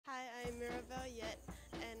in Mirabel yet,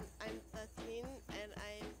 and I'm 13, and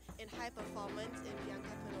I'm in high performance in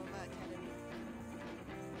Bianca Panova Academy.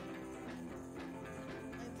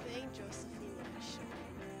 I'm playing Josephine in the show.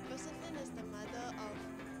 Josephine is the mother of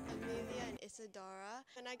Amelia and Isadora.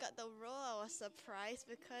 When I got the role, I was surprised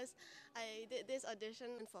because I did this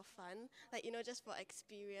audition for fun, like, just for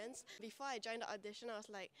experience. Before I joined the audition, I was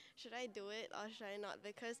like, should I do it or should I not?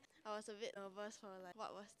 Because I was a bit nervous for like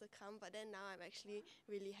what was to come, but then now I'm actually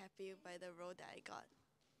really happy by the role that I got.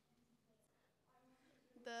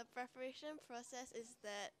 The preparation process is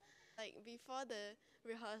that, like, before the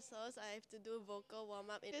rehearsals, I have to do vocal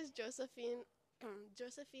warm up. Because Josephine,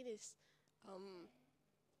 Josephine is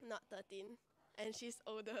not 13, and she's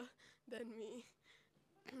older than me,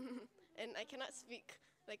 and I cannot speak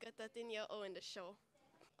like a 13-year-old in the show.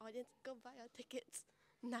 Audience, go buy your tickets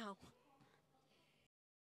now.